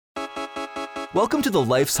Welcome to the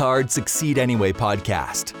Life's Hard, Succeed Anyway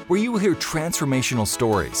podcast, where you will hear transformational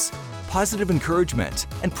stories, positive encouragement,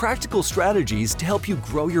 and practical strategies to help you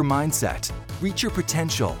grow your mindset, reach your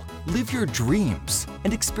potential, live your dreams,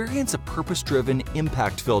 and experience a purpose-driven,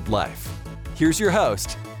 impact-filled life. Here's your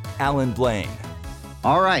host, Alan Blaine.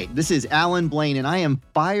 All right, this is Alan Blaine, and I am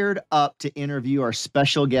fired up to interview our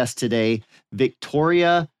special guest today,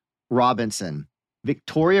 Victoria Robinson.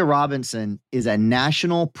 Victoria Robinson is a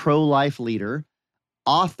national pro-life leader,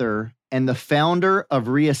 author, and the founder of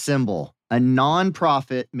Reassemble, a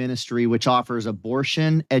nonprofit ministry which offers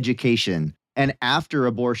abortion education and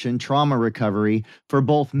after-abortion trauma recovery for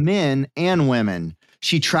both men and women.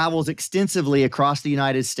 She travels extensively across the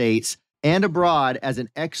United States and abroad as an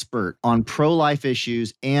expert on pro-life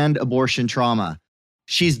issues and abortion trauma.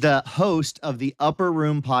 She's the host of the Upper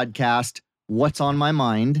Room podcast, What's on My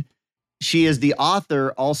Mind. She is the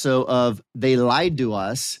author also of They Lied to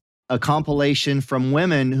Us, a compilation from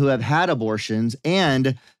women who have had abortions,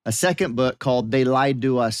 and a second book called They Lied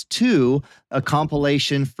to Us Too, a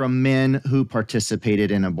compilation from men who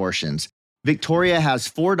participated in abortions. Victoria has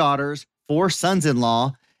 4 daughters, 4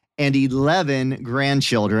 sons-in-law, and 11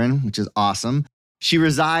 grandchildren, which is awesome. She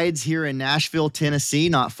resides here in Nashville, Tennessee,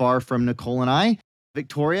 not far from Nicole and I.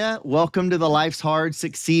 Victoria, welcome to the Life's Hard,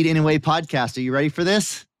 Succeed Anyway podcast. Are you ready for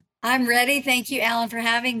this? I'm ready. Thank you, Alan, for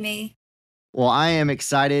having me. Well, I am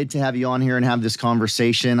excited to have you on here and have this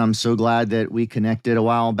conversation. I'm so glad that we connected a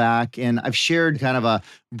while back, and I've shared kind of a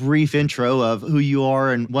brief intro of who you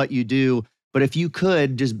are and what you do. But if you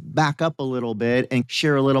could just back up a little bit and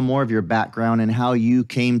share a little more of your background and how you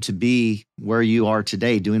came to be where you are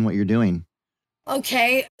today, doing what you're doing.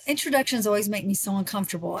 Okay. Introductions always make me so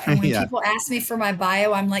uncomfortable. And when Yeah. people ask me for my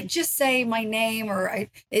bio, I'm like, just say my name,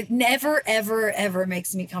 it never, ever, ever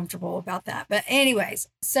makes me comfortable about that. But anyways,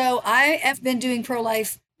 so I have been doing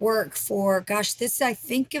pro-life work for, this I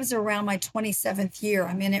think is around my 27th year.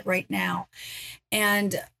 I'm in it right now.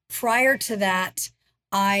 And prior to that,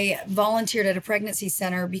 I volunteered at a pregnancy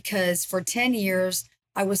center because for 10 years,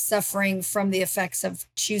 I was suffering from the effects of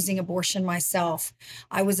choosing abortion myself.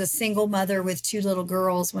 I was a single mother with 2 little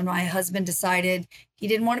girls when my husband decided he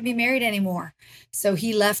didn't want to be married anymore. So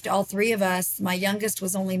he left all 3 of us. My youngest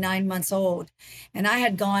was only 9 months old. And I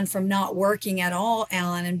had gone from not working at all,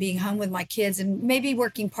 Alan, and being home with my kids and maybe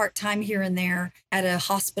working part-time here and there at a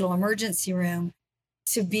hospital emergency room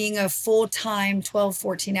to being a full-time 12,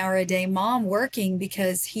 14-hour-a-day mom working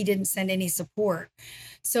because he didn't send any support.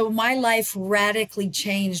 So my life radically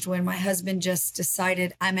changed when my husband just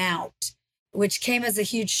decided I'm out, which came as a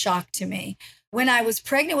huge shock to me. When I was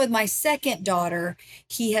pregnant with my second daughter,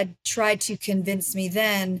 he had tried to convince me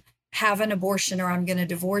then, have an abortion or I'm going to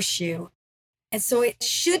divorce you. And so it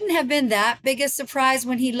shouldn't have been that big a surprise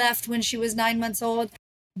when he left when she was 9 months old,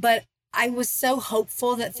 but I was so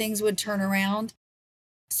hopeful that things would turn around.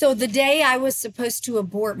 So the day I was supposed to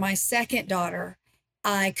abort my second daughter,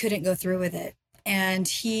 I couldn't go through with it. And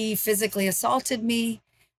he physically assaulted me,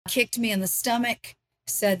 kicked me in the stomach,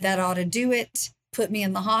 said that ought to do it, put me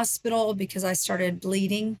in the hospital because I started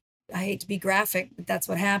bleeding. I hate to be graphic, but that's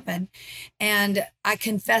what happened. And I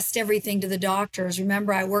confessed everything to the doctors.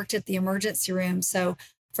 Remember, I worked at the emergency room. So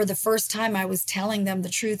for the first time, I was telling them the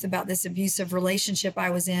truth about this abusive relationship I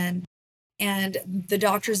was in. And the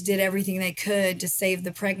doctors did everything they could to save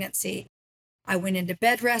the pregnancy. I went into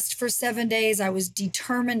bed rest for 7 days. I was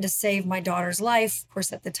determined to save my daughter's life. Of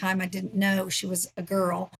course, at the time, I didn't know she was a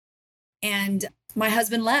girl. And my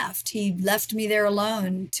husband left. He left me there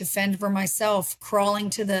alone to fend for myself, crawling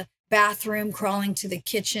to the bathroom, crawling to the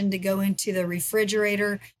kitchen, to go into the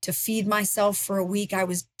refrigerator, to feed myself for a week. I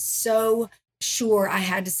was so sure I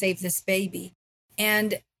had to save this baby.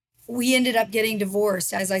 And we ended up getting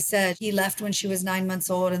divorced. As I said, he left when she was 9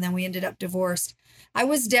 months old, and then we ended up divorced. I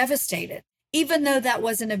was devastated. Even though that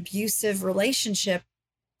was an abusive relationship,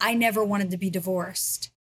 I never wanted to be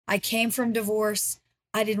divorced. I came from divorce.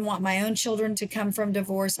 I didn't want my own children to come from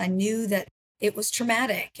divorce. I knew that it was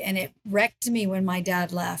traumatic and it wrecked me when my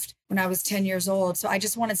dad left when I was 10 years old. So I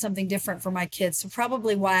just wanted something different for my kids. So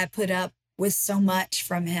probably why I put up with so much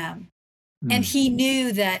from him. And he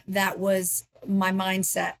knew that that was my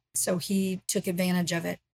mindset. So he took advantage of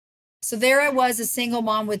it. So there I was, a single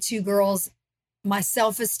mom with 2 girls. My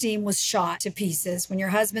self-esteem was shot to pieces. When your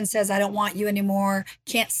husband says, I don't want you anymore,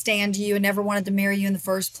 can't stand you, and never wanted to marry you in the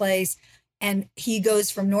first place, and he goes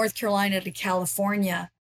from North Carolina to California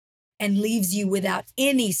and leaves you without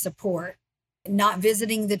any support, not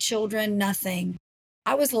visiting the children, nothing.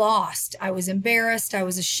 I was lost. I was embarrassed. I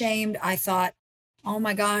was ashamed. I thought, oh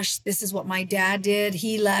my gosh, this is what my dad did.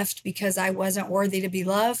 He left because I wasn't worthy to be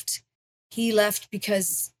loved. He left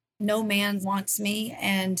because no man wants me.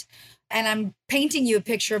 And I'm painting you a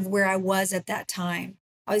picture of where I was at that time.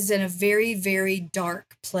 I was in a very, very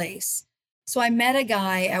dark place. So I met a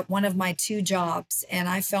guy at one of my 2 jobs and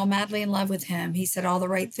I fell madly in love with him. He said all the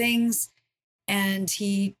right things and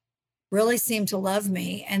he really seemed to love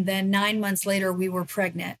me. And then 9 months later, we were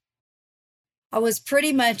pregnant. I was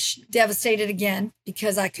pretty much devastated again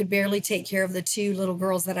because I could barely take care of the 2 little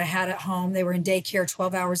girls that I had at home. They were in daycare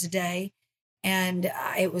 12 hours a day. And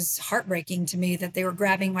it was heartbreaking to me that they were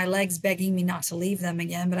grabbing my legs, begging me not to leave them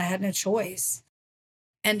again, but I had no choice.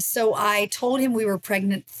 And so I told him we were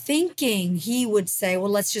pregnant, thinking he would say,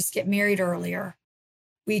 well, let's just get married earlier.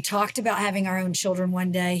 We talked about having our own children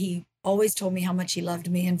one day. He always told me how much he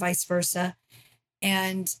loved me and vice versa.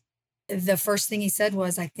 And the first thing he said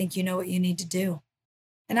was, I think you know what you need to do.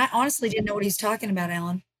 And I honestly didn't know what he was talking about,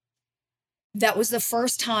 Alan. That was the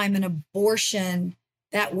first time an abortion,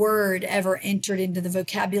 that word, ever entered into the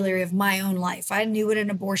vocabulary of my own life. I knew what an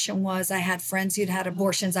abortion was. I had friends who'd had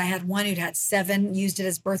abortions. I had one who'd had 7, used it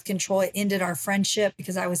as birth control. It ended our friendship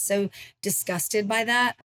because I was so disgusted by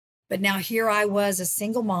that. But now here I was, a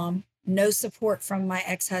single mom, no support from my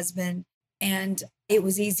ex-husband, and it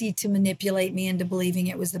was easy to manipulate me into believing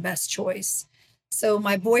it was the best choice. So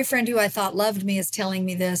my boyfriend, who I thought loved me, is telling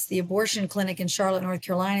me this. The abortion clinic in Charlotte, North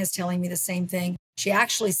Carolina is telling me the same thing. She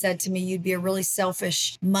actually said to me, you'd be a really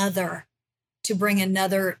selfish mother to bring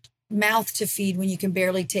another mouth to feed when you can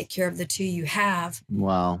barely take care of the 2 you have.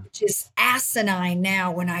 Wow. Which is asinine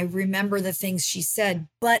now when I remember the things she said.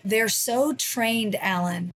 But they're so trained,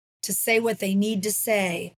 Alan, to say what they need to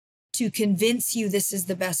say to convince you this is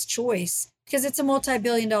the best choice because it's a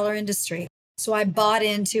multi-billion-dollar industry. So I bought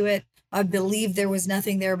into it. I believed there was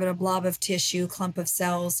nothing there but a blob of tissue, clump of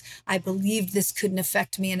cells. I believed this couldn't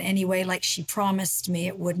affect me in any way like she promised me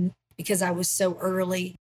it wouldn't because I was so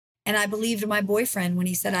early. And I believed my boyfriend when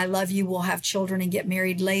he said, I love you, we'll have children and get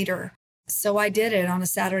married later. So I did it. On a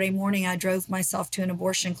Saturday morning, I drove myself to an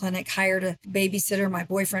abortion clinic, hired a babysitter. My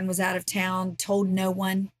boyfriend was out of town, told no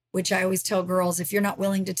one, which I always tell girls, if you're not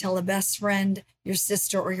willing to tell a best friend, your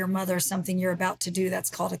sister, or your mother something you're about to do, that's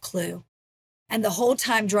called a clue. And the whole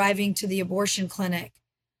time driving to the abortion clinic,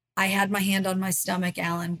 I had my hand on my stomach,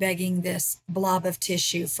 Alan, begging this blob of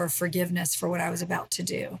tissue for forgiveness for what I was about to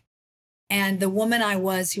do. And the woman I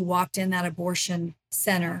was who walked in that abortion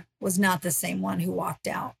center was not the same one who walked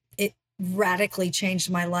out. It radically changed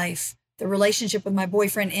my life. The relationship with my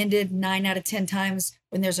boyfriend ended 9 out of 10 times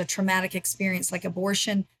when there's a traumatic experience like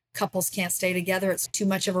abortion. Couples can't stay together. It's too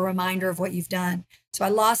much of a reminder of what you've done. So I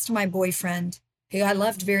lost my boyfriend, who I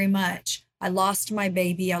loved very much. I lost my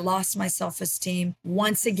baby. I lost my self-esteem.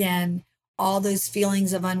 Once again, all those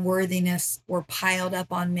feelings of unworthiness were piled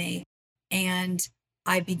up on me, and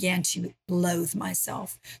I began to loathe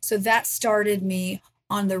myself. So that started me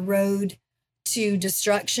on the road to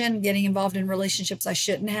destruction, getting involved in relationships I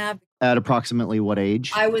shouldn't have. At approximately what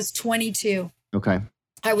age? I was 22. Okay.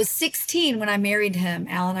 I was 16 when I married him,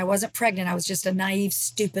 Alan. I wasn't pregnant. I was just a naive,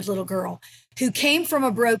 stupid little girl who came from a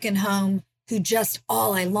broken home, who just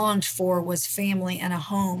all I longed for was family and a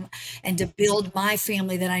home and to build my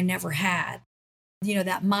family that I never had. You know,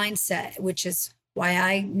 that mindset, which is why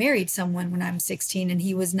I married someone when I'm 16 and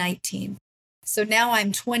he was 19. So now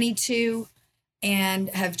I'm 22 and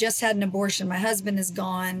have just had an abortion. My husband is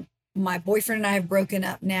gone. My boyfriend and I have broken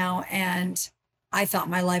up now, and I thought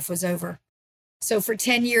my life was over. So for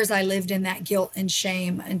 10 years, I lived in that guilt and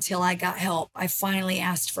shame until I got help. I finally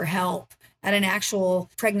asked for help. At an actual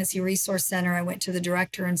pregnancy resource center, I went to the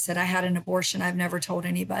director and said, I had an abortion. I've never told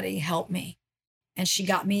anybody. Help me. And she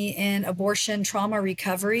got me in abortion trauma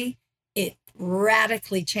recovery. It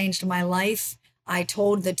radically changed my life. I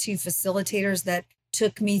told the 2 facilitators that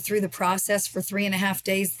took me through the process for 3.5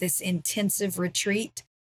 days, this intensive retreat.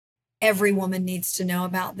 Every woman needs to know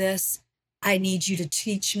about this. I need you to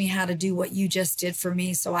teach me how to do what you just did for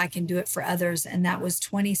me so I can do it for others. And that was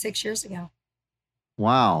 26 years ago.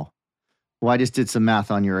 Wow. Well, I just did some math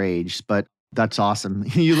on your age, but that's awesome.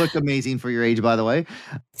 You look amazing for your age, by the way.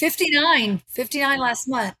 59 last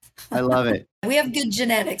month. I love it. We have good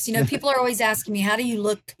genetics. You know, people are always asking me, how do you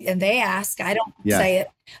look? And they ask, I don't say it.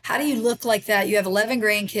 How do you look like that? You have 11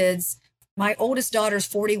 grandkids. My oldest daughter's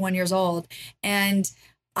 41 years old. And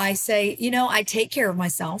I say, you know, I take care of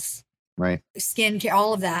myself. Right. Skin care,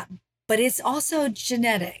 all of that. But it's also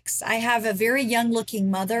genetics. I have a very young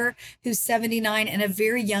looking mother who's 79 and a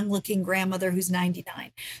very young looking grandmother who's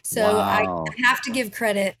 99. So Wow. I have to give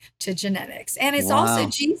credit to genetics. And it's also Wow.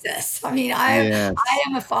 Jesus. I mean, I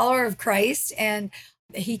am a follower of Christ and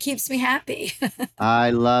he keeps me happy.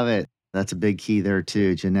 I love it. That's a big key there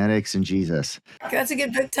too. Genetics and Jesus. That's a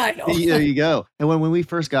good book title. There you go. And when we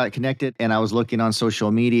first got connected and I was looking on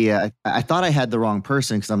social media, I thought I had the wrong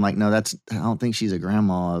person because I'm like, no, I don't think she's a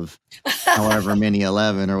grandma of however many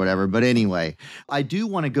 11 or whatever. But anyway, I do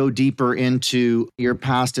want to go deeper into your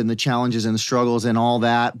past and the challenges and the struggles and all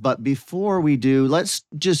that. But before we do, let's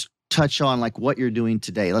just touch on like what you're doing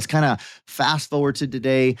today. Let's kind of fast forward to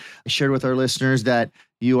today. I shared with our listeners that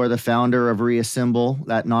you are the founder of Reassemble,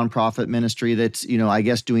 that nonprofit ministry that's, I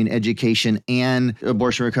guess doing education and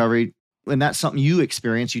abortion recovery. And that's something you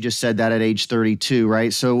experienced. You just said that at age 32,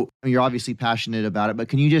 right? So you're obviously passionate about it, but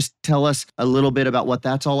can you just tell us a little bit about what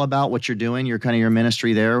that's all about, what you're doing, your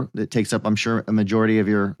ministry there that takes up, I'm sure, a majority of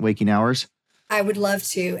your waking hours? I would love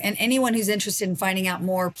to. And anyone who's interested in finding out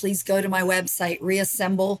more, please go to my website,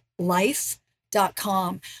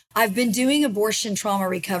 reassemblelife.com. I've been doing abortion trauma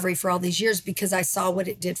recovery for all these years because I saw what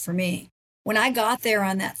it did for me. When I got there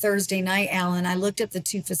on that Thursday night, Alan, I looked at the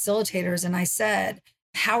two facilitators and I said,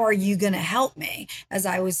 how are you going to help me? As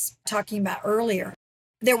I was talking about earlier,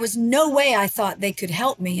 there was no way I thought they could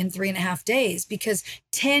help me in 3.5 days because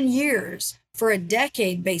 10 years, for a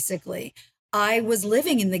decade, basically, I was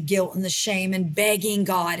living in the guilt and the shame and begging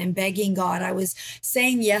God. I was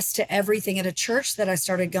saying yes to everything at a church that I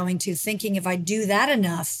started going to, thinking if I do that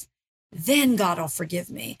enough, then God will forgive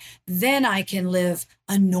me. Then I can live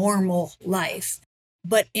a normal life.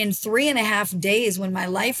 But in 3.5 days, when my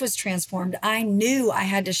life was transformed, I knew I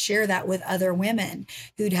had to share that with other women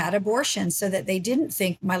who'd had abortions so that they didn't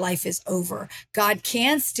think my life is over. God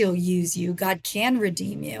can still use you. God can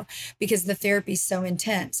redeem you because the therapy is so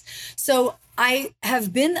intense. So I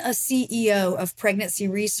have been a CEO of pregnancy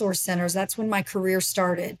resource centers. That's when my career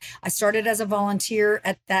started. I started as a volunteer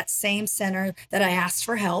at that same center that I asked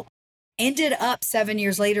for help, ended up 7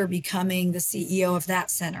 years later becoming the CEO of that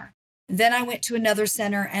center. Then I went to another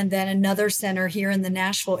center and then another center here in the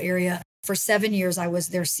Nashville area. For 7 years, I was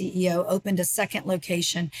their CEO, opened a second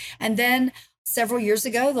location. And then several years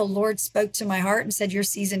ago, the Lord spoke to my heart and said, your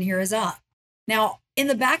season here is up. Now, in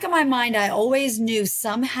the back of my mind, I always knew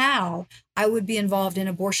somehow I would be involved in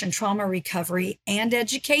abortion trauma recovery and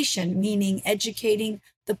education, meaning educating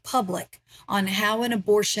the public on how an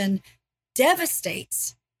abortion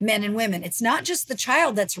devastates men and women. It's not just the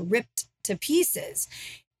child that's ripped to pieces.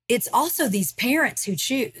 It's also these parents who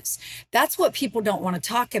choose. That's what people don't want to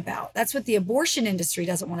talk about. That's what the abortion industry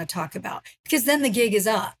doesn't want to talk about, because then the gig is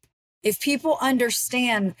up. If people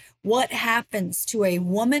understand what happens to a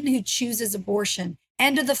woman who chooses abortion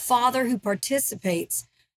and to the father who participates,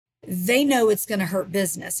 they know it's going to hurt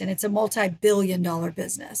business, and it's a multi-billion-dollar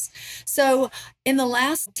business. So in the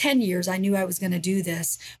last 10 years, I knew I was going to do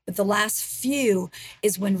this, but the last few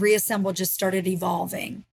is when Reassemble just started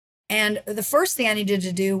evolving. And the first thing I needed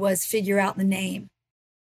to do was figure out the name.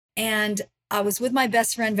 And I was with my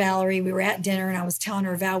best friend, Valerie. We were at dinner and I was telling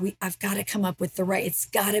her, Val, I've got to come up with it's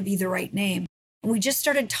got to be the right name. And we just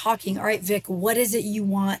started talking. All right, Vic, what is it you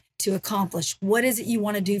want to accomplish? What is it you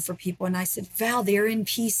want to do for people? And I said, Val, they're in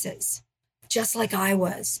pieces, just like I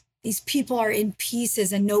was. These people are in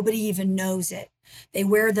pieces and nobody even knows it. They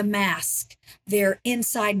wear the mask. They're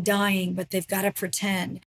inside dying, but they've got to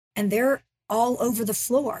pretend. And they're all over the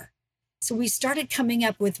floor. So we started coming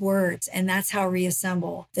up with words, and that's how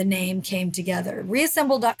Reassemble, the name, came together.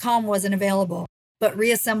 Reassemble.com wasn't available, but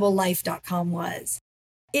reassemblelife.com was.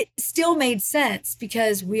 It still made sense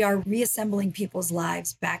because we are reassembling people's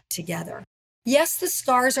lives back together. Yes, the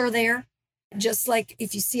scars are there, just like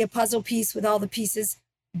if you see a puzzle piece with all the pieces,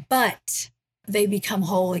 but they become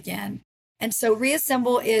whole again. And so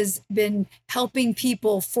Reassemble has been helping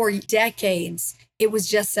people for decades. It was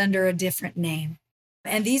just under a different name.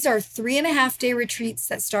 And these are 3.5-day retreats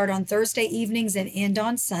that start on Thursday evenings and end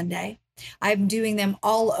on Sunday. I'm doing them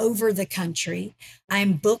all over the country.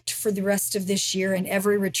 I'm booked for the rest of this year, and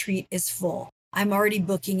every retreat is full. I'm already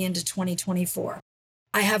booking into 2024.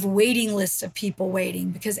 I have a waiting list of people waiting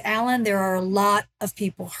because, Alan, there are a lot of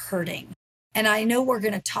people hurting. And I know we're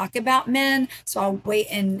going to talk about men, so I'll wait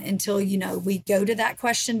until, we go to that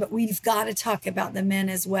question, but we've got to talk about the men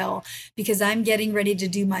as well, because I'm getting ready to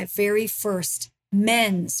do my very first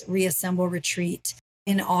men's Reassemble retreat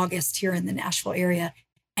in August here in the Nashville area,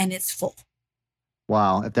 and it's full.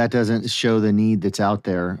 Wow. If that doesn't show the need that's out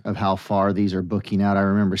there of how far these are booking out. I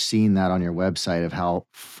remember seeing that on your website of how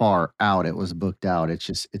far out it was booked out.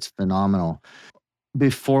 It's phenomenal.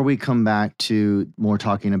 Before we come back to more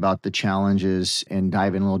talking about the challenges and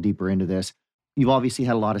diving a little deeper into this, you've obviously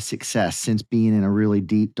had a lot of success since being in a really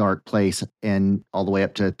deep, dark place and all the way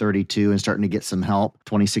up to 32 and starting to get some help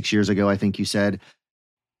 26 years ago, I think you said.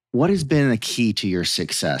 What has been a key to your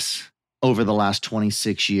success? over the last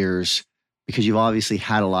 26 years? Because you've obviously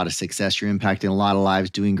had a lot of success. You're impacting a lot of lives,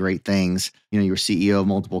 doing great things. You're CEO of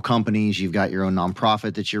multiple companies. You've got your own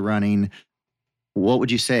nonprofit that you're running. What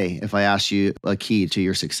would you say if I asked you a key to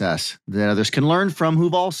your success that others can learn from,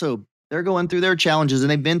 who've also, they're going through their challenges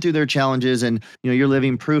and they've been through their challenges, and you're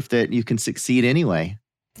living proof that you can succeed anyway?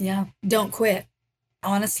 Yeah. Don't quit.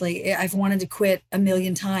 Honestly, I've wanted to quit a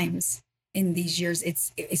million times in these years.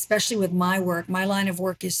 It's especially with my work. My line of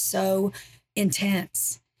work is so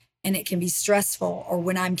intense and it can be stressful. Or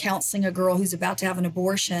when I'm counseling a girl who's about to have an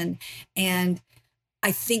abortion and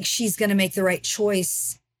I think she's going to make the right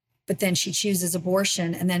choice, but then she chooses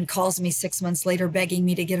abortion and then calls me 6 months later begging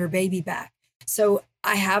me to get her baby back. So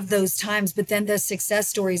I have those times, but then the success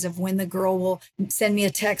stories of when the girl will send me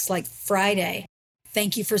a text like Friday,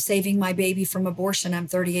 thank you for saving my baby from abortion. I'm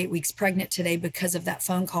 38 weeks pregnant today because of that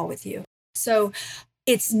phone call with you. So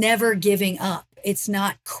it's never giving up. It's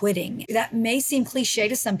not quitting. That may seem cliche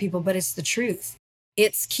to some people, but it's the truth.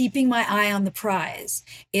 It's keeping my eye on the prize.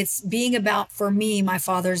 It's being about, for me, my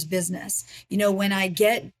Father's business. When I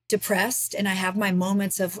get depressed and I have my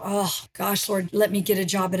moments of, oh gosh, Lord, let me get a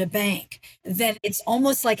job at a bank, then it's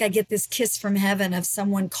almost like I get this kiss from heaven of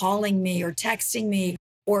someone calling me or texting me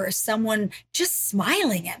or someone just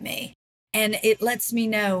smiling at me. And it lets me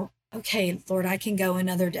know, okay, Lord, I can go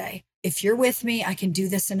another day. If you're with me, I can do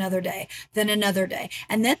this another day, then another day.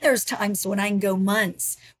 And then there's times when I can go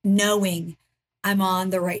months knowing I'm on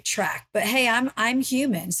the right track. But hey, I'm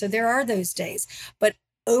human. So there are those days. But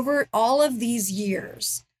over all of these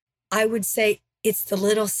years, I would say it's the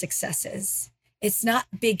little successes. It's not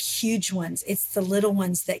big, huge ones. It's the little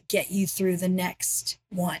ones that get you through the next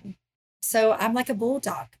one. So I'm like a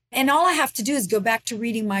bulldog. And all I have to do is go back to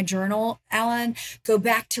reading my journal, Alan, go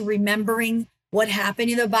back to remembering what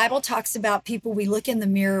happened. The Bible talks about people, we look in the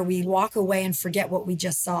mirror, we walk away and forget what we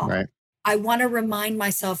just saw. Right. I want to remind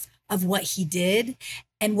myself of what he did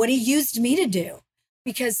and what he used me to do,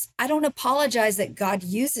 because I don't apologize that God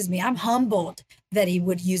uses me. I'm humbled that he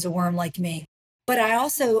would use a worm like me. But I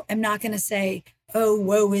also am not going to say, oh,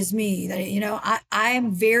 woe is me. I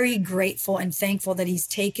am very grateful and thankful that he's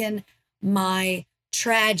taken my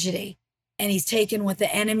tragedy and he's taken what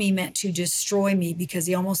the enemy meant to destroy me, because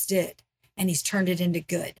he almost did, and he's turned it into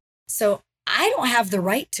good. So I don't have the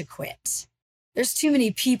right to quit. There's too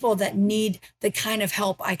many people that need the kind of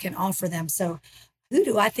help I can offer them. So who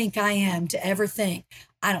do I think I am to ever think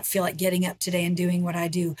I don't feel like getting up today and doing what I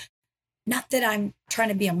do? Not that I'm trying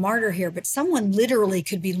to be a martyr here, but someone literally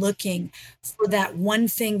could be looking for that one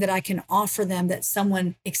thing that I can offer them that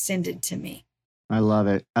someone extended to me. I love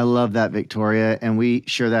it. I love that, Victoria. And we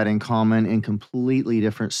share that in common in completely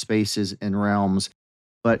different spaces and realms.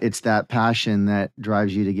 But it's that passion that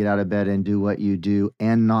drives you to get out of bed and do what you do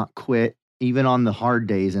and not quit, even on the hard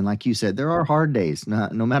days. And like you said, there are hard days,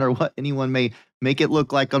 no matter what anyone may make it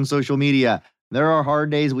look like on social media. There are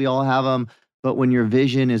hard days. We all have them. But when your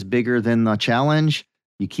vision is bigger than the challenge,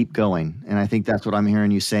 you keep going. And I think that's what I'm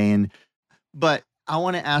hearing you saying. But I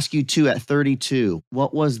want to ask you too, at 32,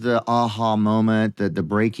 what was the aha moment, the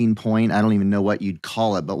breaking point? I don't even know what you'd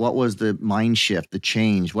call it, but what was the mind shift, the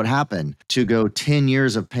change? What happened to go 10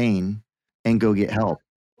 years of pain and go get help?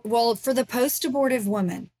 Well, for the post-abortive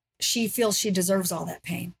woman, she feels she deserves all that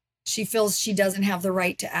pain. She feels she doesn't have the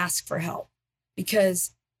right to ask for help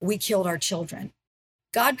because we killed our children.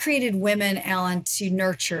 God created women, Alan, to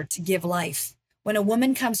nurture, to give life. When a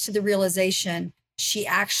woman comes to the realization she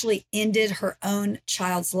actually ended her own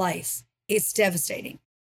child's life, it's devastating.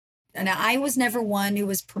 And I was never one who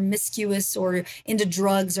was promiscuous or into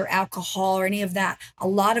drugs or alcohol or any of that. A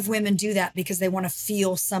lot of women do that because they want to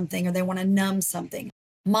feel something or they want to numb something.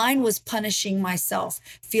 Mine was punishing myself,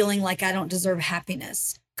 feeling like I don't deserve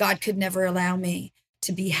happiness. God could never allow me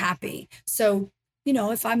to be happy. So,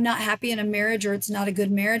 if I'm not happy in a marriage or it's not a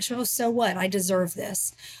good marriage, oh, so what? I deserve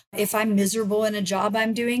this. If I'm miserable in a job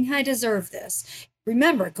I'm doing, I deserve this.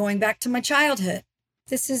 Remember, going back to my childhood,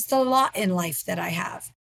 this is the lot in life that I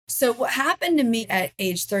have. So what happened to me at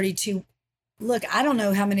age 32, look, I don't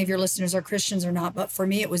know how many of your listeners are Christians or not, but for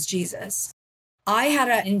me, it was Jesus. I had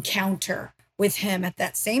an encounter with him at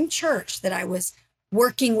that same church that I was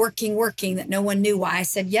working, that no one knew why. I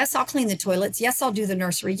said, yes, I'll clean the toilets. Yes, I'll do the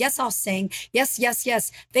nursery. Yes, I'll sing. Yes, yes,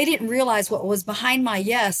 yes. They didn't realize what was behind my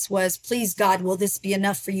yes was, please, God, will this be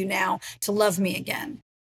enough for you now to love me again?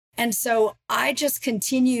 And so I just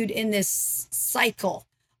continued in this cycle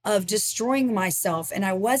of destroying myself, and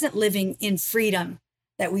I wasn't living in freedom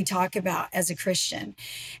that we talk about as a Christian.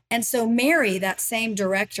 And so Mary, that same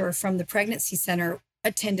director from the pregnancy center,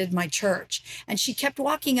 attended my church. And she kept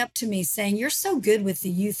walking up to me saying, "You're so good with the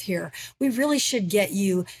youth here. We really should get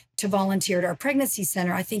you to volunteer at our pregnancy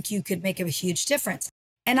center. I think you could make a huge difference."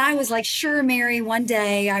 And I was like, "Sure, Mary, one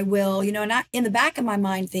day I will," and I, in the back of my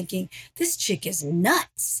mind thinking, this chick is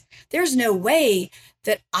nuts. There's no way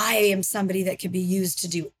that I am somebody that could be used to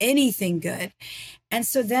do anything good. And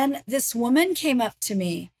so then this woman came up to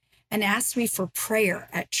me and asked me for prayer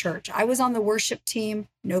at church. I was on the worship team.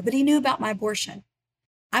 Nobody knew about my abortion.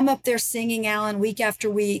 I'm up there singing, Alan, week after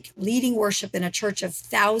week, leading worship in a church of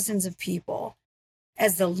thousands of people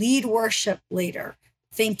as the lead worship leader,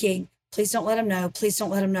 thinking, please don't let them know. Please don't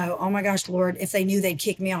let them know. Oh my gosh, Lord, if they knew, they'd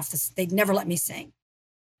kick me off this. They'd never let me sing.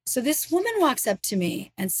 So this woman walks up to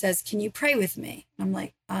me and says, "Can you pray with me?" I'm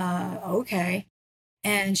like, okay.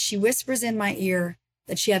 And she whispers in my ear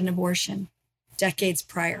that she had an abortion decades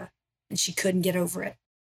prior and she couldn't get over it.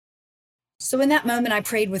 So in that moment, I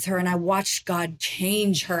prayed with her and I watched God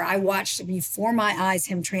change her. I watched before my eyes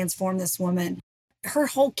him transform this woman. Her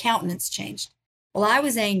whole countenance changed. Well, I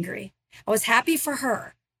was angry. I was happy for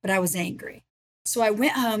her, but I was angry. So I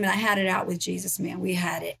went home and I had it out with Jesus, man. We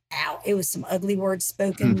had it out. It was some ugly words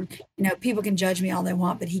spoken. People can judge me all they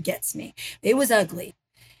want, but he gets me. It was ugly.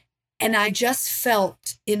 And I just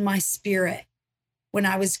felt in my spirit when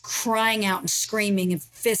I was crying out and screaming and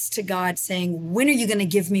fists to God saying, when are you going to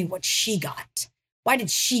give me what she got? Why did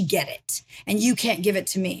she get it? And you can't give it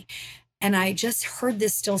to me. And I just heard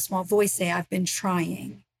this still small voice say, I've been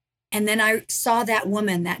trying. And then I saw that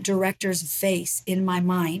woman, that director's face in my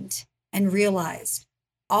mind and realized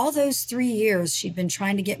all those 3 years she'd been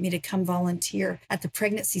trying to get me to come volunteer at the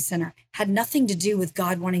pregnancy center had nothing to do with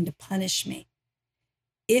God wanting to punish me.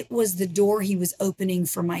 It was the door he was opening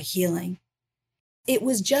for my healing. It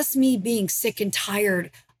was just me being sick and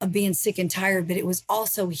tired of being sick and tired, but it was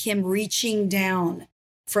also him reaching down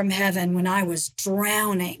from heaven when I was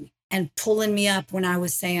drowning and pulling me up when I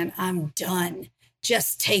was saying, I'm done.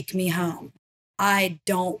 Just take me home. I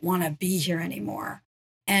don't want to be here anymore.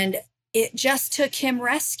 And it just took him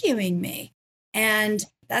rescuing me. And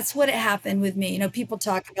that's what it happened with me. People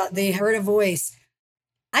talk about they heard a voice.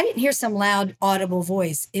 I didn't hear some loud, audible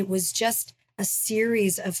voice. It was just a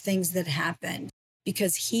series of things that happened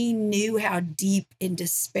because he knew how deep in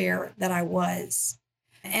despair that I was.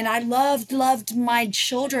 And I loved my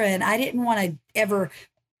children. I didn't want to ever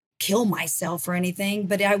kill myself or anything,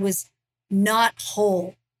 but I was not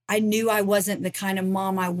whole. I knew I wasn't the kind of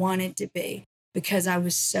mom I wanted to be because I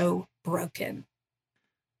was so broken.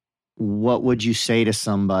 What would you say to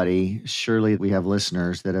somebody? Surely we have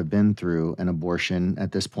listeners that have been through an abortion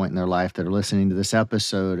at this point in their life that are listening to this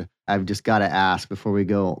episode. I've just got to ask before we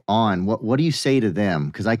go on, what do you say to them?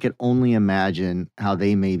 Because I could only imagine how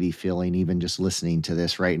they may be feeling even just listening to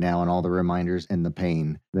this right now and all the reminders and the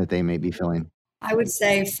pain that they may be feeling. I would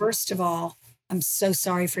say, first of all, I'm so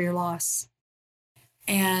sorry for your loss.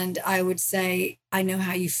 And I would say, I know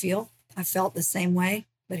how you feel. I felt the same way,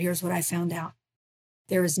 but here's what I found out.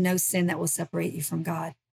 There is no sin that will separate you from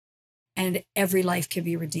God. And every life can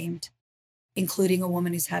be redeemed, including a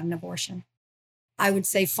woman who's had an abortion. I would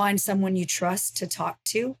say find someone you trust to talk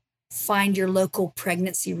to. Find your local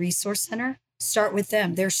pregnancy resource center. Start with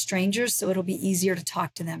them. They're strangers, so it'll be easier to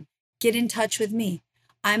talk to them. Get in touch with me.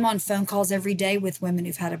 I'm on phone calls every day with women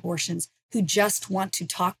who've had abortions who just want to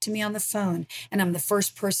talk to me on the phone, and I'm the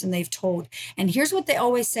first person they've told. And here's what they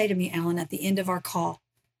always say to me, Alan, at the end of our call.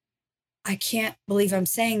 I can't believe I'm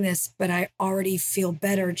saying this, but I already feel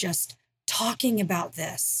better just talking about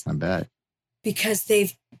this. I bet. Because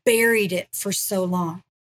they've buried it for so long.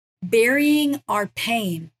 Burying our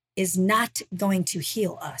pain is not going to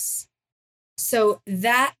heal us. So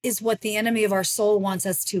that is what the enemy of our soul wants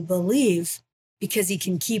us to believe because he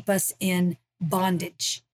can keep us in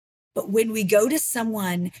bondage. But when we go to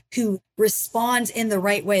someone who responds in the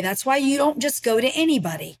right way, that's why you don't just go to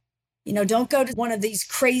anybody. Don't go to one of these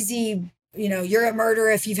crazy, you're a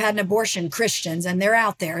murderer if you've had an abortion Christians, and they're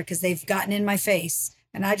out there because they've gotten in my face.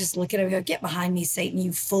 And I just look at them and go, get behind me, Satan,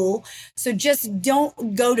 you fool. So just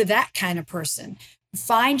don't go to that kind of person.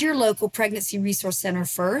 Find your local pregnancy resource center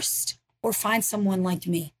first, or find someone like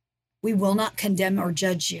me. We will not condemn or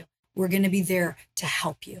judge you. We're going to be there to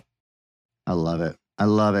help you. I love it. I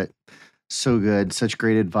love it. So good. Such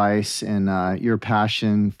great advice. And your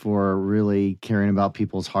passion for really caring about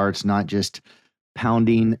people's hearts, not just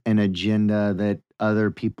pounding an agenda that other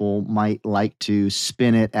people might like to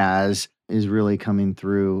spin it as, is really coming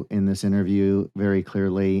through in this interview very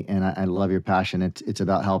clearly. And I love your passion. It's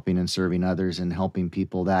about helping and serving others and helping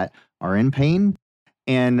people that are in pain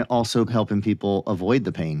and also helping people avoid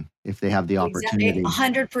the pain if they have the Exactly, opportunity.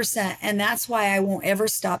 100%. And that's why I won't ever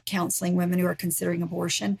stop counseling women who are considering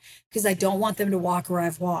abortion, because I don't want them to walk where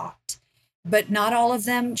I've walked. But not all of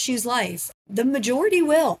them choose life. The majority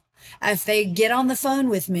will. If they get on the phone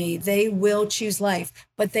with me, they will choose life,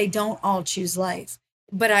 but they don't all choose life.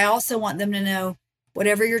 But I also want them to know,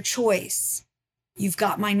 whatever your choice, you've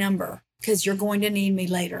got my number, because you're going to need me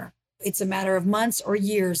later. It's a matter of months or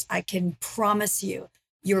years. I can promise you,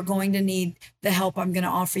 you're going to need the help I'm going to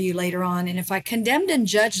offer you later on. And if I condemned and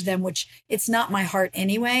judged them, which it's not my heart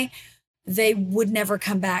anyway, they would never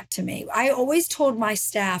come back to me. I always told my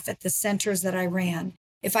staff at the centers that I ran,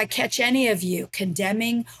 if I catch any of you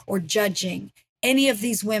condemning or judging any of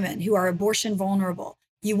these women who are abortion vulnerable,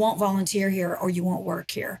 you won't volunteer here or you won't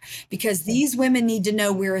work here, because these women need to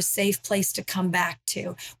know we're a safe place to come back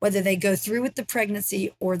to, whether they go through with the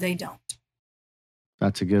pregnancy or they don't.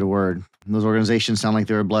 That's a good word. Those organizations sound like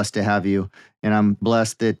they were blessed to have you. And I'm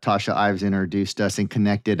blessed that Tasha Ives introduced us and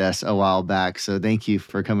connected us a while back. So thank you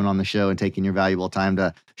for coming on the show and taking your valuable time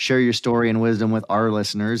to share your story and wisdom with our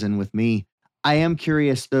listeners and with me. I am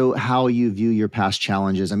curious, though, how you view your past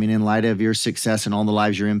challenges. I mean, in light of your success and all the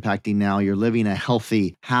lives you're impacting now, you're living a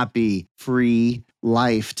healthy, happy, free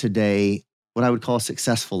life today, what I would call a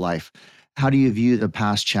successful life. How do you view the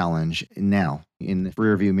past challenge now in the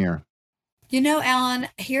rearview mirror? You know, Alan,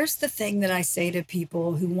 here's the thing that I say to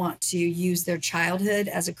people who want to use their childhood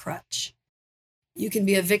as a crutch. You can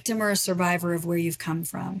be a victim or a survivor of where you've come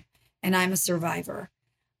from, and I'm a survivor.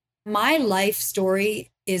 My life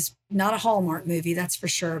story is not a Hallmark movie, that's for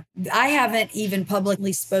sure. I haven't even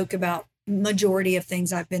publicly spoke about majority of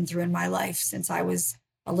things I've been through in my life since I was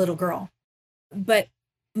a little girl. But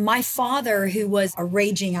my father, who was a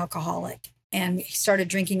raging alcoholic and he started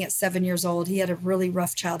drinking at 7 years old, he had a really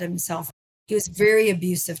rough childhood himself. He was very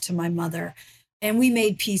abusive to my mother, and we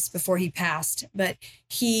made peace before he passed. But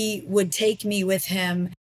he would take me with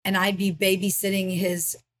him, and I'd be babysitting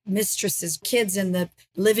his mistress's kids in the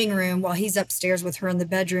living room while he's upstairs with her in the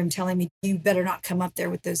bedroom telling me, you better not come up there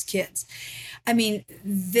with those kids. I mean,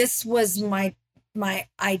 this was my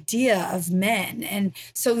idea of men. And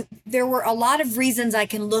so there were a lot of reasons I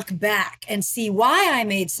can look back and see why I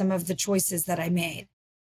made some of the choices that I made,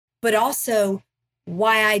 but also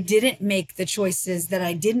why I didn't make the choices that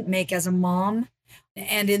I didn't make as a mom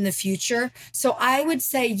and in the future. So I would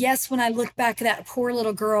say, yes, when I look back at that poor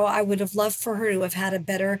little girl, I would have loved for her to have had a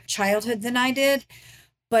better childhood than I did.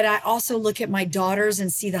 But I also look at my daughters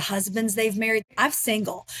and see the husbands they've married. I'm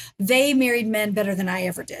single. They married men better than I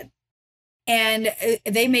ever did. And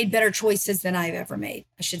they made better choices than I've ever made.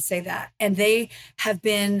 I should say that. And they have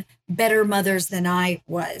been better mothers than I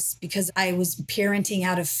was, because I was parenting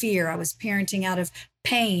out of fear. I was parenting out of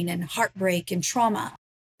pain and heartbreak and trauma.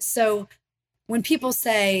 So when people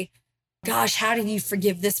say, gosh, how do you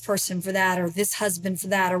forgive this person for that, or this husband for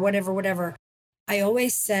that, or whatever, I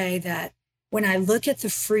always say that when I look at the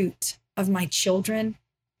fruit of my children,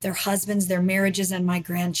 their husbands, their marriages, and my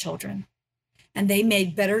grandchildren, and they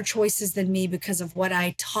made better choices than me because of what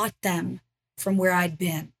I taught them from where I'd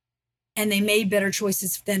been. And they made better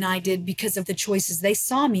choices than I did because of the choices they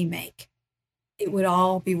saw me make. It would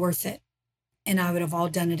all be worth it. And I would have all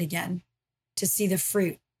done it again to see the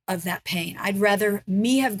fruit of that pain. I'd rather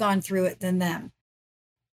me have gone through it than them.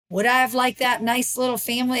 Would I have liked that nice little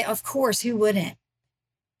family? Of course, who wouldn't?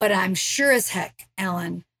 But I'm sure as heck,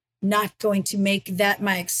 Alan, not going to make that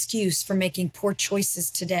my excuse for making poor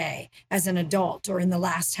choices today as an adult or in the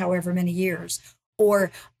last however many years.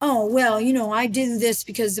 Or, oh, well, I do this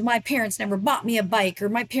because my parents never bought me a bike, or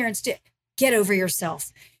my parents did. Get over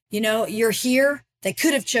yourself. You're here. They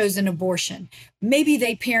could have chosen abortion. Maybe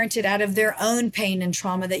they parented out of their own pain and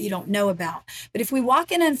trauma that you don't know about. But if we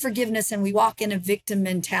walk in unforgiveness and we walk in a victim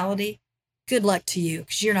mentality, good luck to you,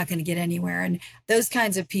 because you're not going to get anywhere. And those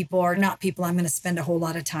kinds of people are not people I'm going to spend a whole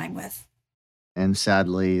lot of time with. And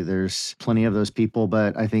sadly, there's plenty of those people.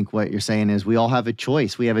 But I think what you're saying is we all have a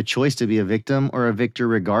choice. We have a choice to be a victim or a victor,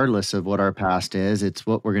 regardless of what our past is. It's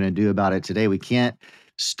what we're going to do about it today. We can't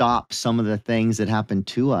stop some of the things that happen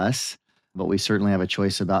to us, but we certainly have a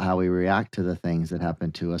choice about how we react to the things that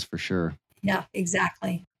happen to us, for sure. Yeah,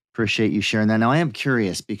 exactly. Appreciate you sharing that. Now, I am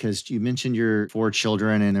curious because you mentioned your 4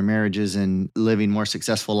 children and their marriages and living more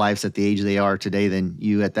successful lives at the age they are today than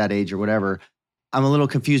you at that age or whatever. I'm a little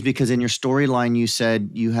confused because in your storyline, you said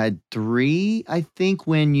you had 3, I think,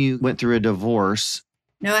 when you went through a divorce.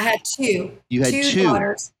 No, I had 2. You had 2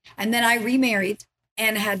 daughters. And then I remarried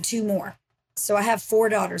and had 2 more. So I have 4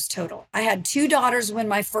 daughters total. I had 2 daughters when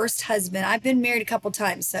my first husband, I've been married a couple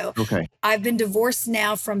times. So Okay. I've been divorced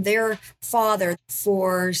now from their father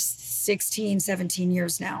for 16, 17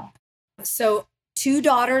 years now. So 2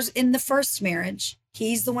 daughters in the first marriage.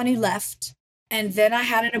 He's the one who left. And then I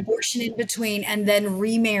had an abortion in between and then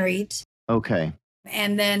remarried Okay.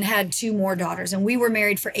 and then had 2 more daughters. And we were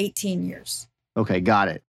married for 18 years. Okay. Got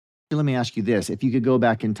it. Let me ask you this. If you could go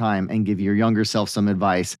back in time and give your younger self some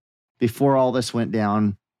advice before all this went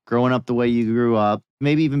down, growing up the way you grew up,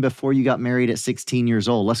 maybe even before you got married at 16 years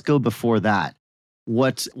old, let's go before that.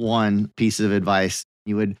 What's one piece of advice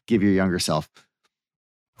you would give your younger self?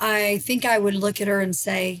 I think I would look at her and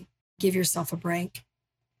say, give yourself a break.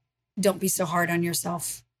 Don't be so hard on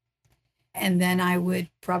yourself. And then I would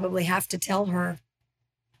probably have to tell her,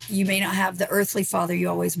 you may not have the earthly father you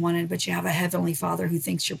always wanted, but you have a heavenly father who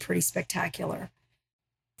thinks you're pretty spectacular.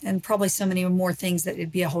 And probably so many more things that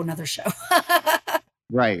it'd be a whole nother show.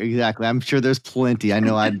 Right, exactly. I'm sure there's plenty. I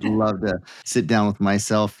know I'd love to sit down with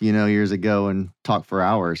myself, years ago and talk for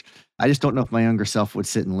hours. I just don't know if my younger self would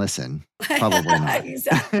sit and listen. Probably not.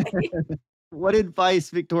 Exactly. What advice,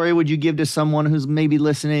 Victoria, would you give to someone who's maybe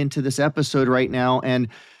listening to this episode right now and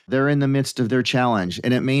they're in the midst of their challenge?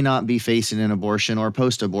 And it may not be facing an abortion or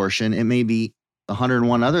post-abortion. It may be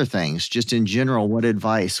 101 other things. Just in general, what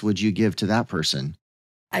advice would you give to that person?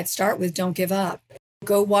 I'd start with don't give up.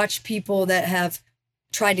 Go watch people that have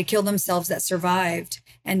tried to kill themselves that survived.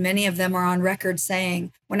 And many of them are on record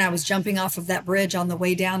saying, when I was jumping off of that bridge on the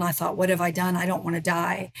way down, I thought, what have I done? I don't want to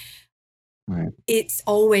die. Right. It's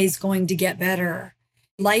always going to get better.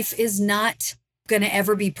 Life is not going to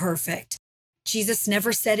ever be perfect. Jesus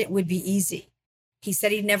never said it would be easy. He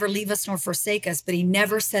said he'd never leave us nor forsake us, but he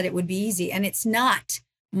never said it would be easy. And it's not.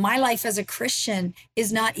 My life as a Christian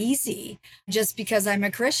is not easy just because I'm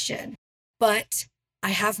a Christian, but I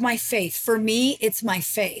have my faith. For me, it's my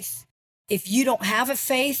faith. If you don't have a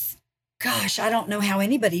faith, gosh, I don't know how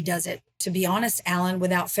anybody does it, to be honest, Alan,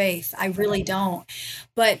 without faith. I really don't.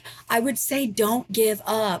 But I would say don't give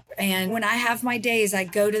up. And when I have my days, I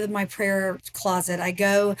go to my prayer closet. I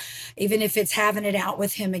go, even if it's having it out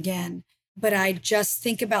with him again. But I just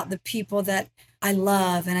think about the people that I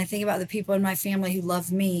love. And I think about the people in my family who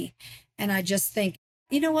love me. And I just think,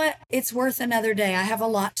 you know what? It's worth another day. I have a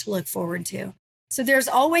lot to look forward to. So there's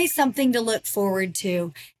always something to look forward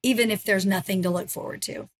to, even if there's nothing to look forward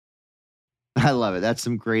to. I love it. That's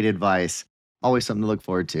some great advice. Always something to look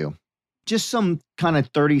forward to. Just some kind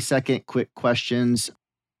of 30-second quick questions.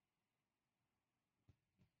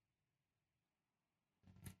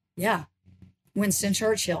 Yeah. Winston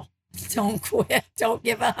Churchill. Don't quit. Don't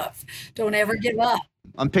give up. Don't ever give up.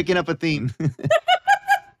 I'm picking up a theme.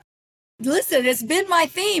 Listen, it's been my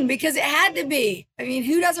theme because it had to be. I mean,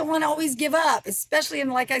 who doesn't want to always give up, especially in,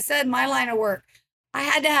 like I said, my line of work? I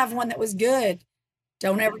had to have one that was good.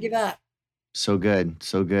 Don't ever give up. So good.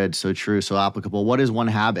 So good. So true. So applicable. What is one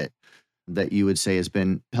habit that you would say has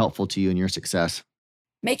been helpful to you in your success?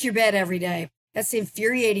 Make your bed every day. That's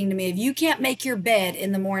infuriating to me. If you can't make your bed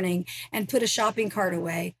in the morning and put a shopping cart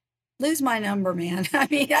away, lose my number, man. I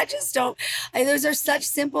mean, I just don't. Those are such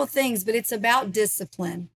simple things, but it's about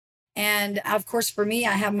discipline. And of course, for me,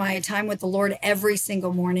 I have my time with the Lord every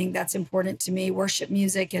single morning. That's important to me. Worship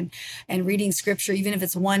music and reading scripture, even if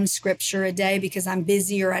it's one scripture a day, because I'm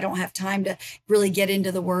busy or I don't have time to really get into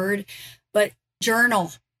the word. But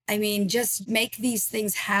journal. I mean, just make these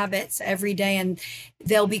things habits every day and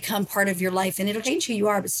they'll become part of your life and it'll change who you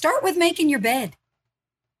are. But start with making your bed.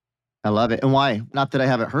 I love it. And why? Not that I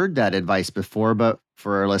haven't heard that advice before, but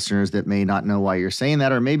for our listeners that may not know why you're saying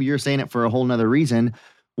that, or maybe you're saying it for a whole nother reason.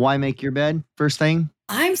 Why make your bed first thing?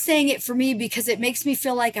 I'm saying it for me because it makes me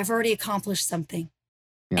feel like I've already accomplished something.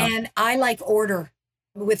 Yeah. And I like order.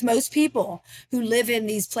 With most people who live in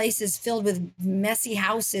these places filled with messy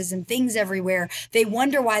houses and things everywhere, they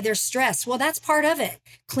wonder why they're stressed. Well, that's part of it.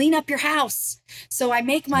 Clean up your house. So I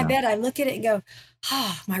make my bed, I look at it and go,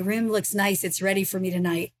 my room looks nice. It's ready for me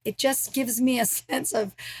tonight. It just gives me a sense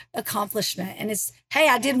of accomplishment. And it's, hey,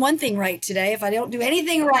 I did one thing right today. If I don't do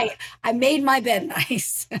anything right, I made my bed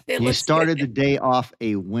nice. You started the day off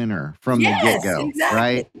a winner from the get-go, exactly,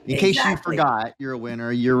 right? In case you forgot, you're a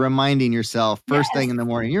winner. You're reminding yourself first thing in the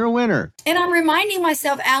morning, you're a winner. And I'm reminding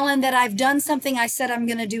myself, Alan, that I've done something I said I'm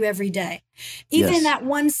going to do every day. Even that